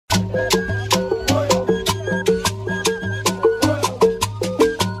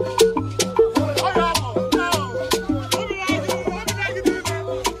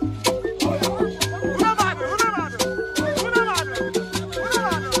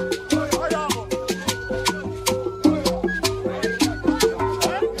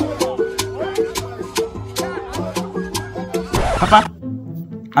Papa,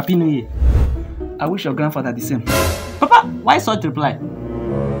 Happy New Year. I wish your grandfather the same. Papa, why such reply?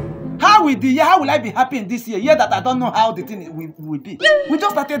 How will I be happy in this year? Year that I don't know how the thing will be. We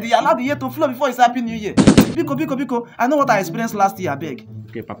just started the year, allow the year to flow before it's Happy New Year. Biko. I know what I experienced last year, I beg.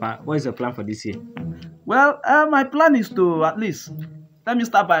 Okay, Papa, what is your plan for this year? Well, my plan is to at least let me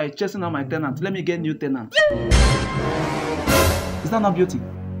start by chasing out my tenants. Let me get new tenants. Is that not beauty?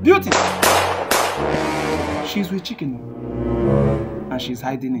 Beauty! She's with chicken. And she's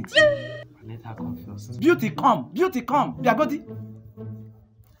hiding it. Let her come first. Beauty, come! Beauty, come! Biagodi!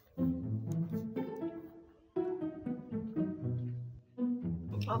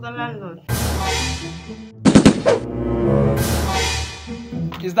 The landlord.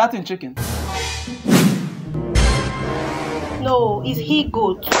 Is that in chicken? No, is he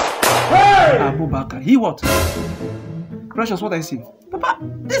good? Hey! Abubakar, he what? Precious, what I see? Papa,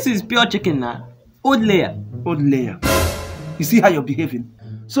 this is pure chicken now. Old layer. Old layer. You see how you're behaving?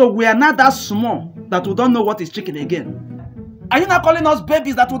 So we are not that small that we don't know what is chicken again. Are you not calling us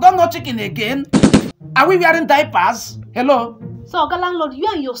babies that we don't know chicken again? Are we wearing diapers? Hello? So, landlord, you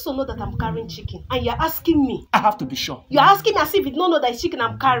and your son know that I'm carrying chicken, and you're asking me. I have to be sure. You're asking me as if you don't know that it's chicken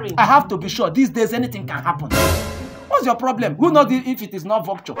I'm carrying. I have to be sure. These days, anything can happen. What's your problem? Who knows if it is not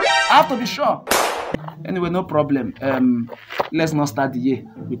vulture? I have to be sure. Anyway, no problem. Let's not start the year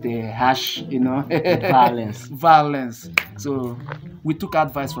with a harsh, violence. So, we took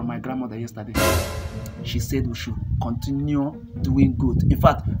advice from my grandmother yesterday. She said we should continue doing good. In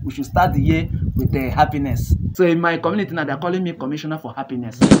fact, we should start the year with happiness. So in my community now, they're calling me Commissioner for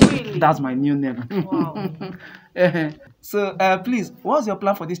Happiness. Really? That's my new name. Wow. So please, what's your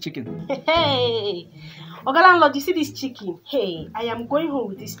plan for this chicken? Hey, landlord, you see this chicken? Hey, I am going home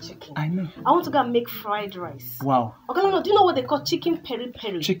with this chicken. I know. I want to go and make fried rice. Wow. Landlord, do you know what they call chicken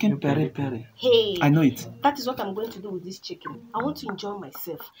peri-peri? Chicken peri-peri. Hey. I know it. That is what I'm going to do with this chicken. I want to enjoy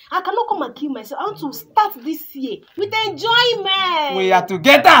myself. I cannot come and kill myself. I want to start this year with enjoyment. We are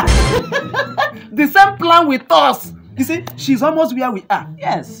together. The same plan with us. You see, she's almost where we are.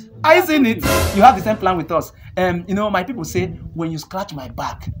 Yes. Are you seeing it? You have the same plan with us. My people say, when you scratch my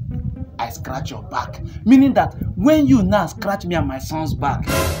back, I scratch your back. Meaning that when you now scratch me and my son's back,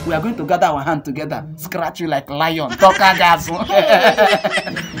 we are going to gather our hand together, scratch you like lion. I don't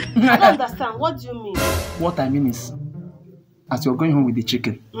understand. What do you mean? What I mean is, as you're going home with the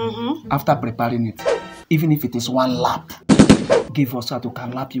chicken, after preparing it, even if it is one lap, give us so that we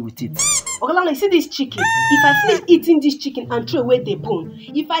can lap you with it. You see this chicken? If I finish eating this chicken and throw away the bone,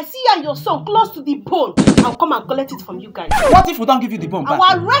 if I see you and your son close to the bone, I'll come and collect it from you guys. What if we don't give you the bone back?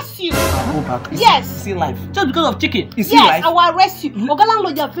 I will arrest you. I'll go back. Yes. See life. Just because of chicken. Yes, life? I will arrest you.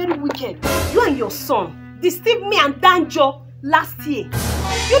 Landlord, you are very wicked. You and your son deceived me and Danjo last year.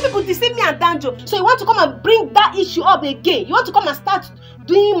 You people deceived me and Danjo. So you want to come and bring that issue up again? You want to come and start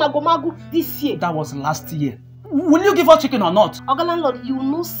doing mago this year? That was last year. Will you give us chicken or not? Landlord, you will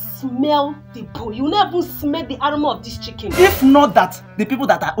not smell the bone. You will not even smell the aroma of this chicken. If not that, the people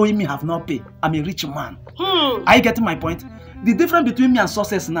that are owing me have not paid. I'm a rich man. Are you getting my point? The difference between me and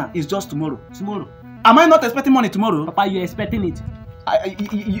success now is just tomorrow. Tomorrow. Am I not expecting money tomorrow? Papa, you're expecting it.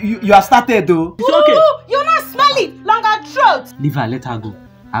 You have started though. It's okay. You will not smell it. Longer throat. Leave her, let her go.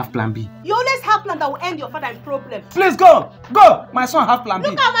 I have plan B. You always have plan that will end your father in problem. Please go. Go. My son have plan B.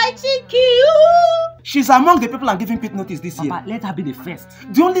 Look at my chicken. She's among the people I'm giving pit notice this year. Papa, let her be the first.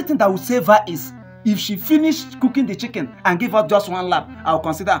 The only thing that will save her is if she finished cooking the chicken and give her just one lap, I'll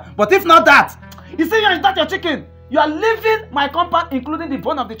consider. But if not that, you see you start your chicken. You are leaving my compound, including the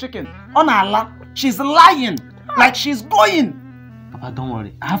bone of the chicken. On Allah, she's lying. Like she's going. Papa, don't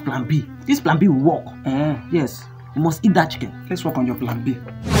worry. I have plan B. This plan B will work. Yes. You must eat that chicken. Let's work on your plan B.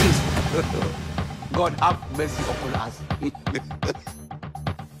 Please. God have mercy upon us.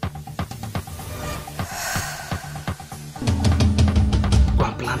 Go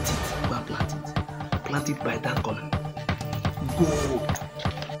and plant it. Go and plant it. Plant it by that corner. Go.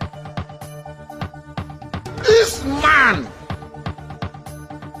 This man,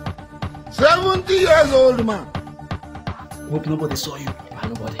 70 years old man. Hope nobody saw you.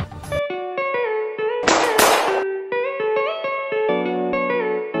 Nobody.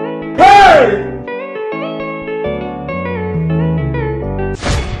 Hey!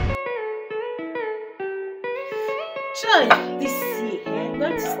 This year, I'm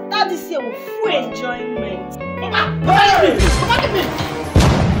going to start this year with full enjoyment. Papa! Papa, give me! Papa, give me!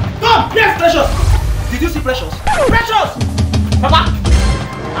 Come! Yes, Precious! Did you see Precious? Precious! Papa!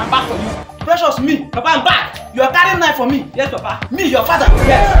 I'm back for you. Precious, me. Papa, I'm back. You are carrying knife for me. Yes, Papa. Me, your father.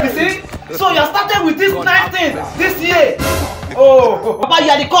 Yes. You see? So you started with this knife thing this year. Oh, Papa, you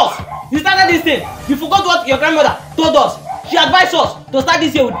are the cause. You started this thing. You forgot what your grandmother told us. She advised us to start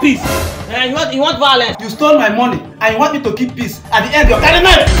this year with peace. And you want violence. You stole my money and you want me to keep peace. At the end, you're carrying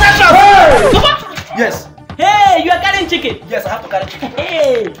knife. Precious! Hey! Papa! Yes. Hey, you are carrying chicken. Yes, I have to carry chicken.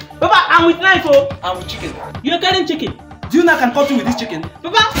 Hey, Papa, I'm with knife, oh. I'm with chicken. You are carrying chicken. Do you know I can cut you with this chicken?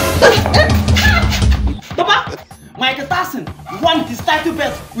 Papa! Papa! Michael Tyson won his title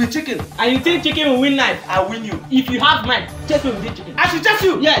belt with chicken. And you think chicken will win knife? I'll win you. If you have knife, chase me with this chicken. I should chase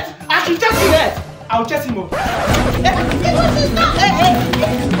you? Yes. I should chase you? Yes. I'll chase him.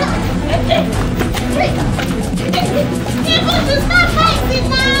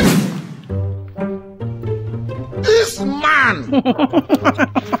 This man!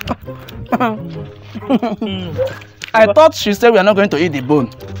 I thought she said we are not going to eat the bone.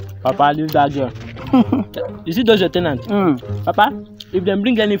 Papa, leave that girl. You see those your tenants? Papa, if they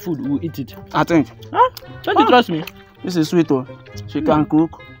bring any food, we'll eat it. I think. Huh? Don't you trust me? This is sweet, oh. She can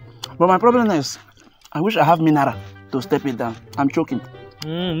cook. But my problem is, I wish I have mineral to step it down. I'm choking.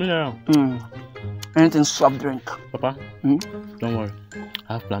 Mineral. Anything soft drink. Papa, don't worry.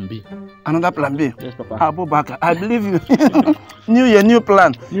 I have plan B. Another plan B? Yes, Papa. Abu Bakr, I believe you. New year, new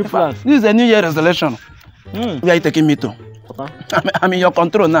plan. New plan. This is a new year resolution. Where are you taking me to? Papa. I'm in your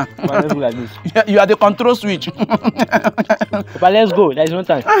control now. Papa, let's go like this. You are the control switch. Papa, let's go. There is no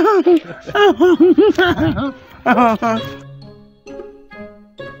time.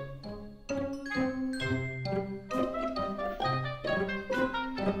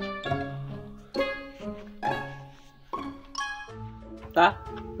 Sir,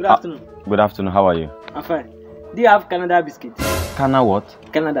 good afternoon. Good afternoon, how are you? I'm fine. Do you have Canada biscuit? Canada what?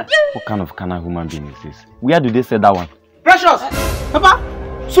 Canada. What kind of Canada human being is this? Where do they sell that one? Precious! Papa!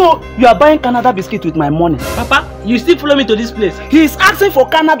 So, you are buying Canada biscuit with my money? Papa, you still follow me to this place? He is asking for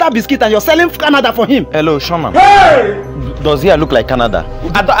Canada biscuit and you're selling Canada for him. Hello, Shoma. Hey! Does he look like Canada?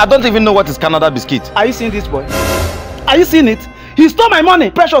 I don't even know what is Canada biscuit. Are you seeing this boy? Are you seeing it? He stole my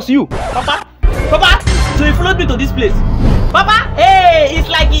money, Precious, you. Papa? Papa? So you followed me to this place? Papa, hey, it's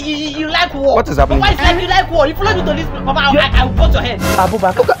like you like war. What is happening? Papa, it's like you like war. You followed me to this place. Papa, I will cut your head. Abu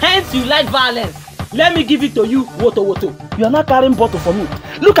Bakr. Hence, you like violence. Let me give it to you, woto. You are not carrying bottle for me.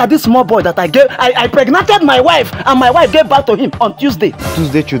 Look at this small boy that I gave. I pregnated my wife and my wife gave birth to him on Tuesday.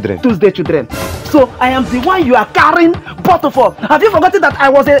 Tuesday children. So I am the one you are carrying bottle for. Have you forgotten that I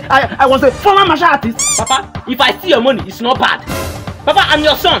was a former martial artist? Papa, if I steal your money, it's not bad. Papa, I'm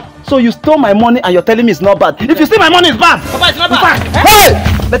your son. So you stole my money and you're telling me it's not bad. If you steal my money, it's bad. Papa, it's not bad. Hey!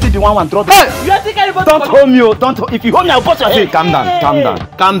 Let it be one draw the. Hey! You are taking any bottle? Don't hold me, oh. Don't. If you hold me, I'll bust your head. Hey, calm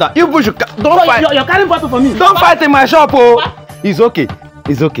down. You push. Don't So fight. you're carrying bottle for me. Don't fight in my shop, oh. Papa? It's okay.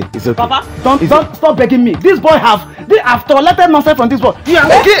 Papa, don't stop begging me. This boy they have tolerated nonsense from this boy.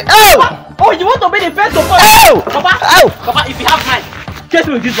 Okay. Papa, oh, you want to be the first to fall? Papa, Papa, if you have knife, chase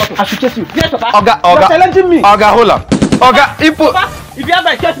me with this bottle. I should chase you. Yes, Papa. Oga. You're challenging me. Oga, hold on. Oga, Ipo. Papa, if you have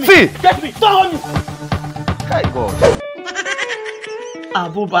knife, chase me. See. Chase me. Don't hold me. My God.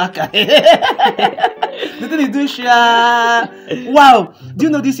 Abu Bakr. The thing is doing share. Wow. Do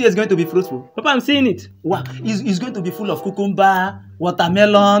you know this year is going to be fruitful? Papa, I'm saying it. Wow. It's going to be full of cucumber,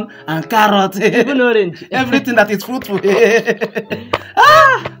 watermelon, and carrot. Even orange. Everything that is fruitful.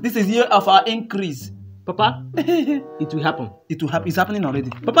 This is year of our increase. Papa, it will happen. It will happen. It's happening already.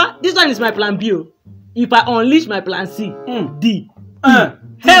 Papa, this one is my plan B. If I unleash my plan C, D.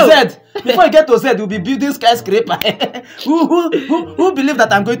 Z. Before you get to Z, you'll be building skyscraper. Who believe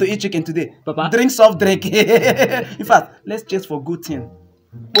that I'm going to eat chicken today? Papa. Drink soft drink. In fact, let's chase for good thing.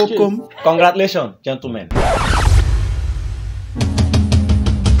 Welcome. Congratulations, gentlemen.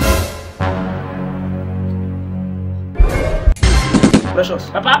 Precious.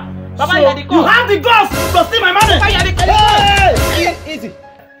 Papa, So, you are the cause. you have the guts to steal my money. Papa, you are the cause. Hey! Easy.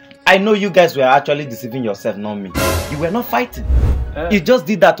 I know you guys were actually deceiving yourself, not me. You were not fighting. You just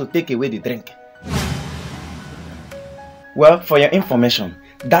did that to take away the drink. Well, for your information,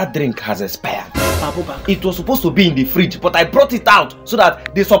 that drink has expired. It was supposed to be in the fridge, but I brought it out so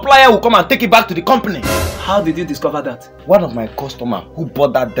that the supplier will come and take it back to the company. How did you discover that? One of my customers who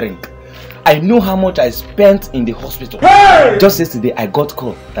bought that drink, I know how much I spent in the hospital. Hey! Just yesterday, I got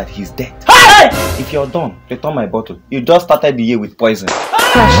call that he's dead. Hey! If you're done, return my bottle. You just started the year with poison.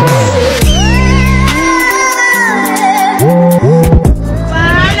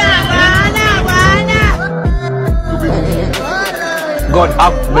 God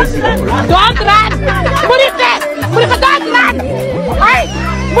have mercy upon us. Don't run! Murife! Murife, don't run! Hey!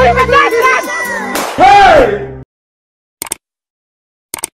 Murife,